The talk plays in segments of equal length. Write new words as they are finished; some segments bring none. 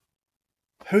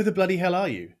Who the bloody hell are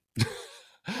you?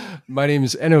 My name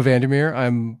is Enno Vandermeer.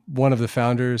 I'm one of the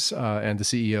founders and the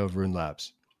CEO of Rune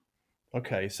Labs.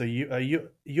 Okay, so are you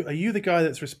the guy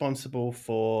that's responsible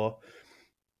for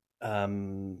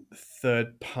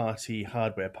third-party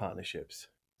hardware partnerships?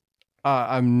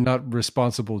 I'm not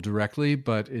responsible directly,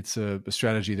 but it's a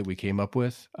strategy that we came up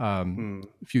with Hmm.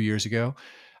 a few years ago.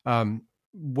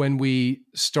 When we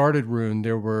started Rune,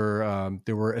 there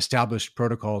were established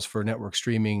protocols for network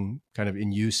streaming kind of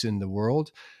in use in the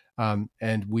world,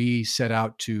 and we set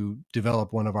out to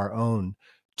develop one of our own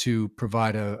to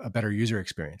provide a better user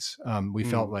experience. We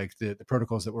felt Hmm. like the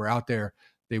protocols that were out there,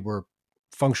 they were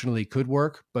functionally could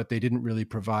work, but they didn't really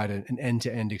provide an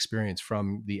end-to-end experience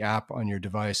from the app on your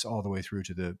device all the way through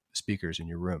to the speakers in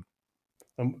your room.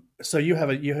 So you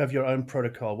have your own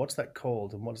protocol. What's that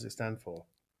called, and what does it stand for?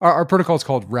 Our protocol is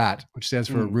called RAT, which stands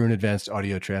for Hmm. Rune Advanced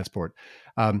Audio Transport.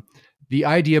 Um, the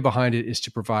idea behind it is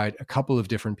to provide a couple of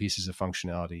different pieces of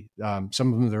functionality.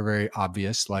 Some of them are very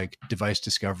obvious, like device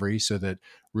discovery, so that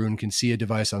Rune can see a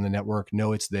device on the network,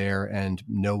 know it's there, and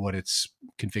know what its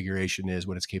configuration is,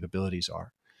 what its capabilities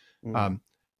are. Hmm. Um,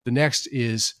 the next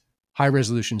is high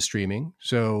resolution streaming.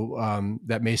 So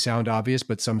that may sound obvious,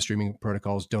 but some streaming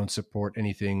protocols don't support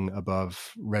anything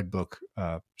above Redbook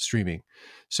streaming.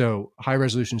 So high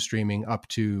resolution streaming up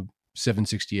to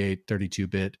 768,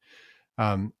 32-bit.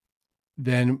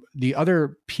 Then the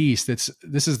other piece this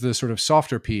is the sort of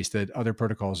softer piece that other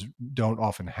protocols don't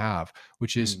often have,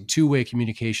 which is Hmm. two-way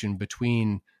communication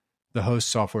between the host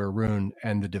software Rune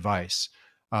and the device.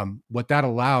 What that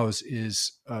allows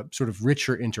is sort of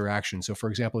richer interaction. So, for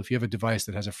example, if you have a device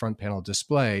that has a front panel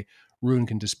display, Rune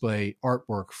can display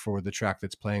artwork for the track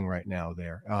that's playing right now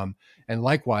there. And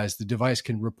likewise, the device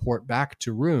can report back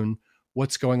to Rune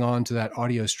what's going on to that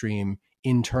audio stream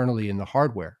internally in the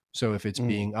hardware. So if it's Hmm.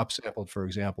 being upsampled, for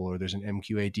example, or there's an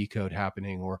MQA decode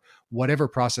happening, or whatever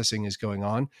processing is going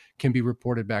on, can be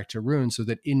reported back to Rune, so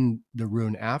that in the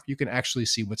Rune app you can actually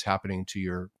see what's happening to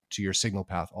your signal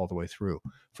path all the way through,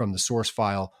 from the source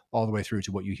file all the way through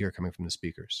to what you hear coming from the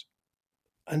speakers.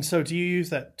 And so, do you use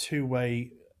that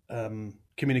two-way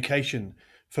communication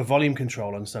for volume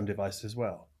control on some devices as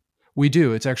well? We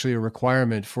do. It's actually a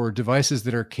requirement for devices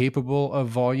that are capable of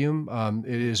volume.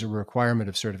 It is a requirement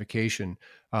of certification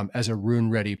as a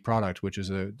Rune-ready product, which is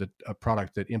a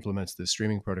product that implements the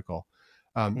streaming protocol.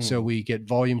 So Hmm. we get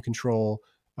volume control.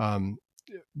 Um,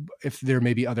 if there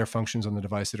may be other functions on the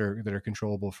device that are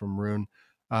controllable from Rune.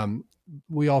 Um,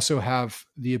 we also have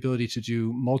the ability to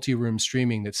do multi-room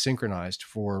streaming that's synchronized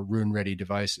for Rune-ready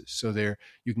devices. So there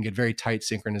you can get very tight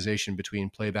synchronization between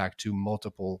playback to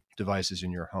multiple devices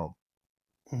in your home.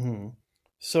 Hmm.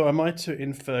 So, am I to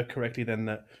infer correctly then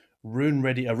that a Rune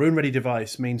Ready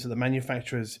device means that the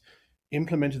manufacturers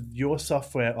implemented your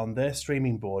software on their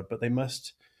streaming board, but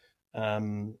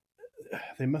um,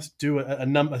 they must do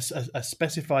a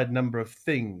specified number of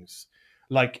things,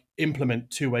 like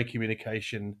implement two-way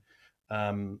communication,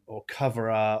 or cover,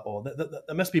 or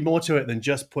there must be more to it than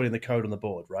just putting the code on the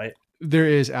board, right? There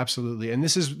is absolutely, and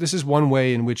this is one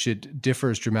way in which it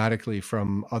differs dramatically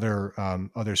from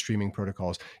other streaming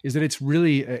protocols. Is that it's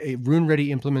really a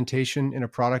Rune-ready implementation in a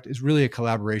product is really a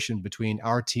collaboration between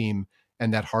our team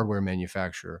and that hardware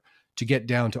manufacturer to get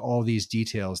down to all these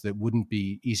details that wouldn't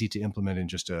be easy to implement in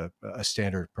just a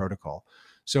standard protocol.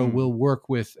 So Hmm. we'll work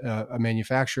with a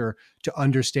manufacturer to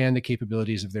understand the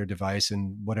capabilities of their device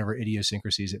and whatever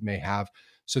idiosyncrasies it may have,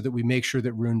 so that we make sure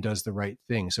that Rune does the right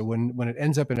thing. So when it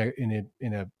ends up in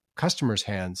a customer's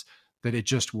hands, that it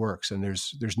just works and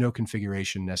there's no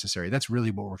configuration necessary. That's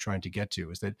really what we're trying to get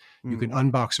to, is that you can Hmm.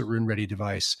 unbox a Rune ready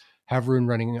device, have Rune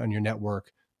running on your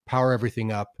network, power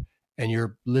everything up, and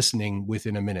you're listening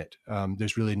within a minute.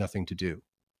 There's really nothing to do.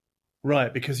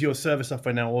 Right, because your server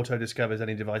software now auto discovers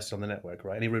any devices on the network,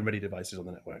 right? Any Rune Ready devices on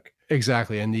the network.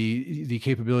 Exactly, and the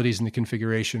capabilities and the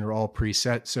configuration are all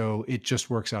preset, so it just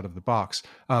works out of the box.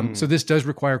 So Hmm. this does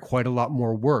require quite a lot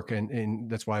more work, and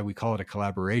that's why we call it a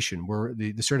collaboration. Where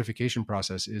the certification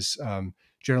process is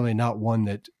generally not one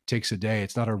that takes a day.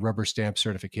 It's not a rubber stamp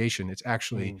certification. It's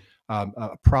actually Hmm.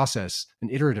 a process, an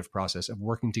iterative process of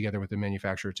working together with the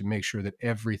manufacturer to make sure that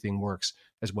everything works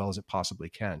as well as it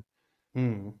possibly can.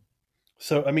 Hmm.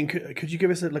 So, I mean, could you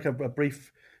give us a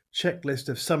brief checklist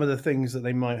of some of the things that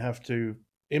they might have to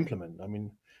implement? I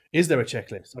mean, is there a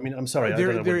checklist? I mean, I'm sorry, I don't know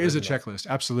what There there is is a or not. checklist,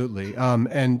 absolutely.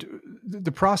 And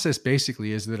the process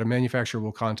basically is that a manufacturer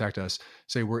will contact us,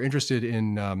 say we're interested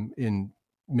in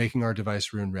making our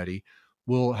device Rune ready.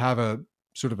 We'll have a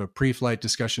sort of a pre-flight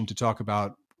discussion to talk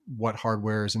about what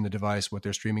hardware is in the device, what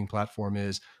their streaming platform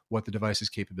is, what the device's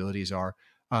capabilities are.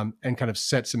 and kind of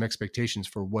set some expectations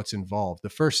for what's involved. The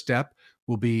first step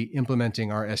will be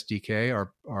implementing our SDK,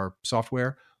 our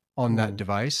software on that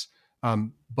device.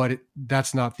 But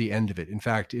that's not the end of it. In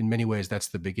fact, in many ways, that's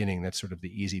the beginning. That's sort of the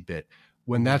easy bit.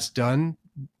 When that's done,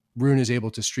 Roon is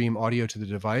able to stream audio to the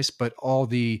device, but all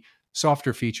the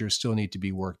softer features still need to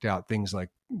be worked out. Things like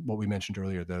what we mentioned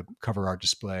earlier, the cover art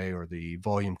display or the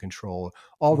volume control,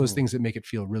 all those things that make it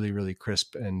feel really, really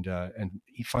crisp and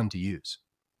fun to use.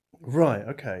 Right.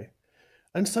 Okay.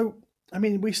 And so, I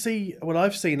mean, we see what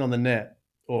I've seen on the net,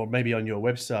 or maybe on your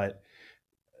website,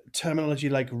 terminology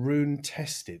like Roon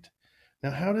tested.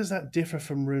 Now, how does that differ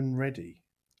from Roon ready?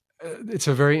 It's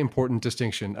a very important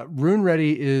distinction. Roon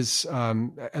Ready is,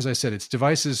 as I said, it's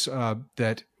devices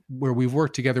that where we've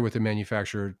worked together with the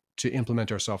manufacturer to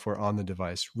implement our software on the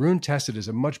device. Roon Tested is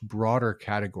a much broader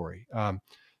category.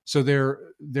 So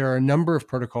there are a number of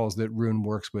protocols that Roon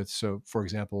works with. So, for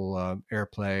example,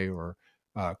 AirPlay or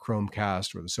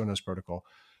Chromecast or the Sonos protocol.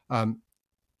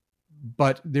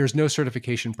 But there's no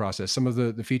certification process. Some of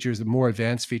the features, the more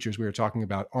advanced features we were talking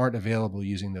about, aren't available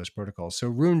using those protocols. So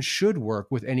Roon should work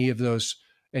with any of those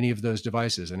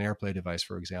devices, an AirPlay device,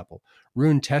 for example.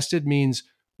 Roon Tested means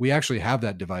we actually have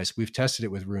that device. We've tested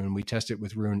it with Roon. We test it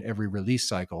with Roon every release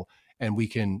cycle, and we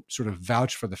can sort of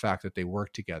vouch for the fact that they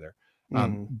work together.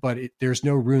 But there's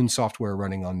no Roon software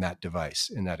running on that device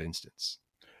in that instance.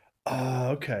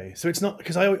 Okay. So it's not,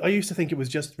 because I used to think it was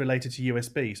just related to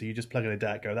USB. So you just plug in a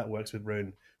DAC, go, that works with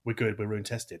Roon. We're good. We're Roon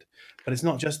tested. But it's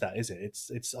not just that, is it?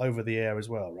 It's over the air as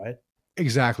well, right?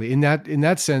 Exactly. In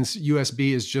that sense,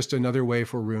 USB is just another way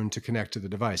for Roon to connect to the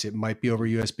device. It might be over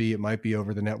USB. It might be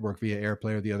over the network via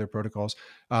AirPlay or the other protocols.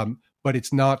 But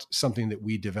it's not something that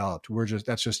we developed.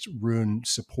 That's just Roon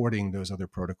supporting those other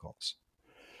protocols.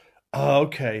 Oh,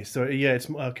 okay. So yeah, it's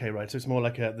okay, right. So it's more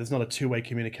like there's not a two-way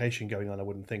communication going on, I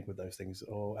wouldn't think, with those things.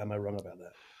 Or am I wrong about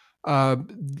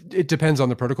that? It depends on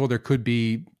the protocol. There could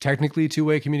be technically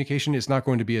two-way communication. It's not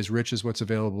going to be as rich as what's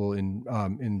available in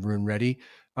Roon Ready.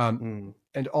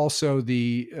 And also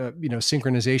the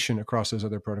synchronization across those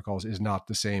other protocols is not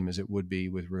the same as it would be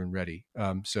with Roon Ready.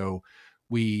 So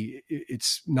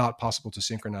it's not possible to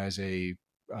synchronize a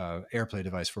AirPlay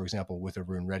device, for example, with a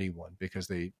Roon Ready one because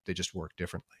they just work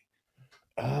differently.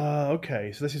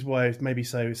 Okay. So this is why maybe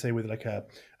say with like a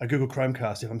Google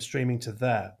Chromecast, if I'm streaming to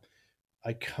that,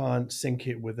 I can't sync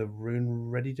it with a Roon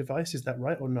Ready device. Is that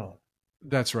right or not?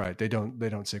 That's right. They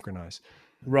don't synchronize.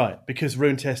 Right, because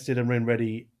Roon Tested and Roon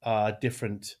Ready are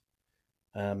different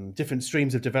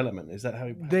streams of development. Is that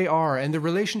how they are? And the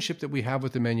relationship that we have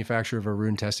with the manufacturer of a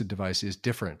Roon Tested device is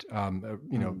different.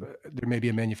 There may be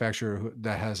a manufacturer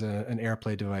that has an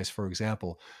AirPlay device, for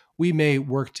example. We may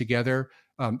work together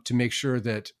to make sure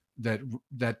that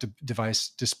device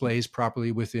displays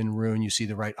properly within Roon. You see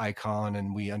the right icon,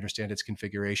 and we understand its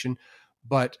configuration.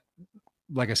 But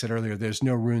like I said earlier, there's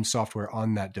no Roon software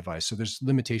on that device, so there's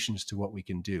limitations to what we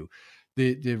can do.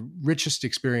 The richest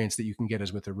experience that you can get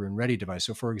is with a Roon Ready device.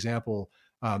 So, for example,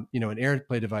 an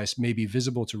AirPlay device may be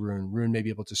visible to Roon. Roon may be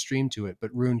able to stream to it, but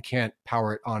Roon can't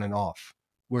power it on and off,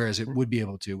 whereas it would be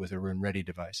able to with a Roon Ready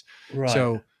device. Right.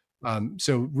 So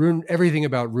Roon, everything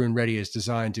about Roon Ready is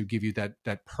designed to give you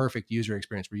that perfect user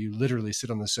experience where you literally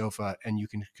sit on the sofa and you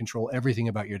can control everything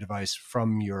about your device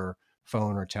from your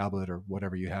phone or tablet or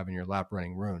whatever you have in your lap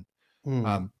running Roon.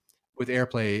 With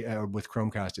AirPlay, with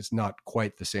Chromecast, it's not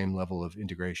quite the same level of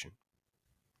integration.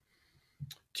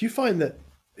 Do you find that,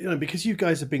 because you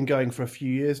guys have been going for a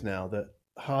few years now, that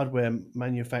hardware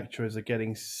manufacturers are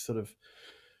getting sort of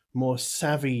more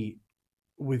savvy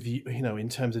with you, in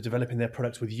terms of developing their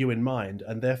products with you in mind,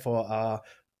 and therefore are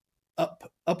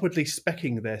upwardly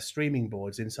speccing their streaming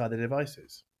boards inside the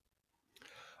devices?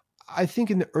 I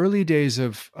think in the early days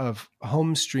of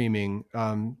home streaming,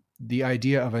 the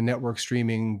idea of a network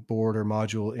streaming board or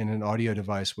module in an audio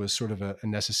device was sort of a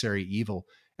necessary evil.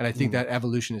 And I think that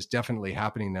evolution is definitely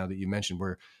happening now that you mentioned,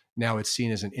 where now it's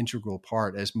seen as an integral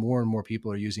part as more and more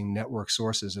people are using network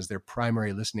sources as their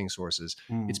primary listening sources.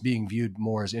 It's being viewed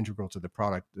more as integral to the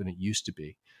product than it used to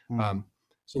be.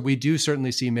 So we do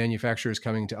certainly see manufacturers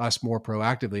coming to us more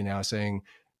proactively now saying,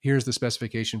 here's the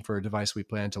specification for a device we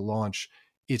plan to launch.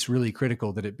 It's really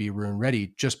critical that it be Roon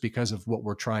Ready just because of what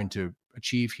we're trying to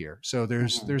achieve here. So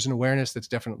there's an awareness that's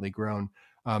definitely grown.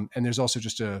 And there's also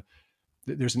just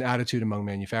there's an attitude among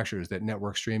manufacturers that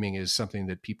network streaming is something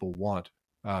that people want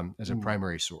as a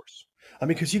primary source. I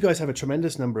mean, because you guys have a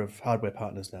tremendous number of hardware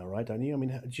partners now, right? Don't you? I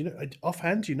mean, do you know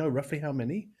offhand? Do you know roughly how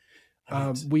many?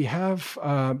 We have,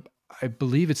 I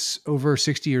believe it's over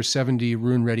 60 or 70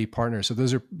 Roon Ready partners. So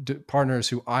those are partners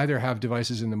who either have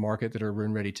devices in the market that are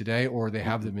Roon Ready today, or they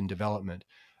have them in development.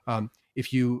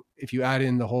 if you add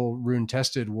in the whole Roon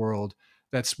tested world,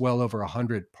 that's well over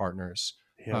 100 partners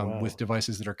Wow. with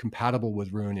devices that are compatible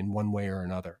with Roon in one way or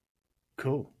another.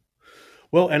 Cool.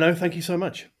 Well, Enno, thank you so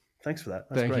much. Thanks for that.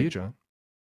 That's Thank great. you, John.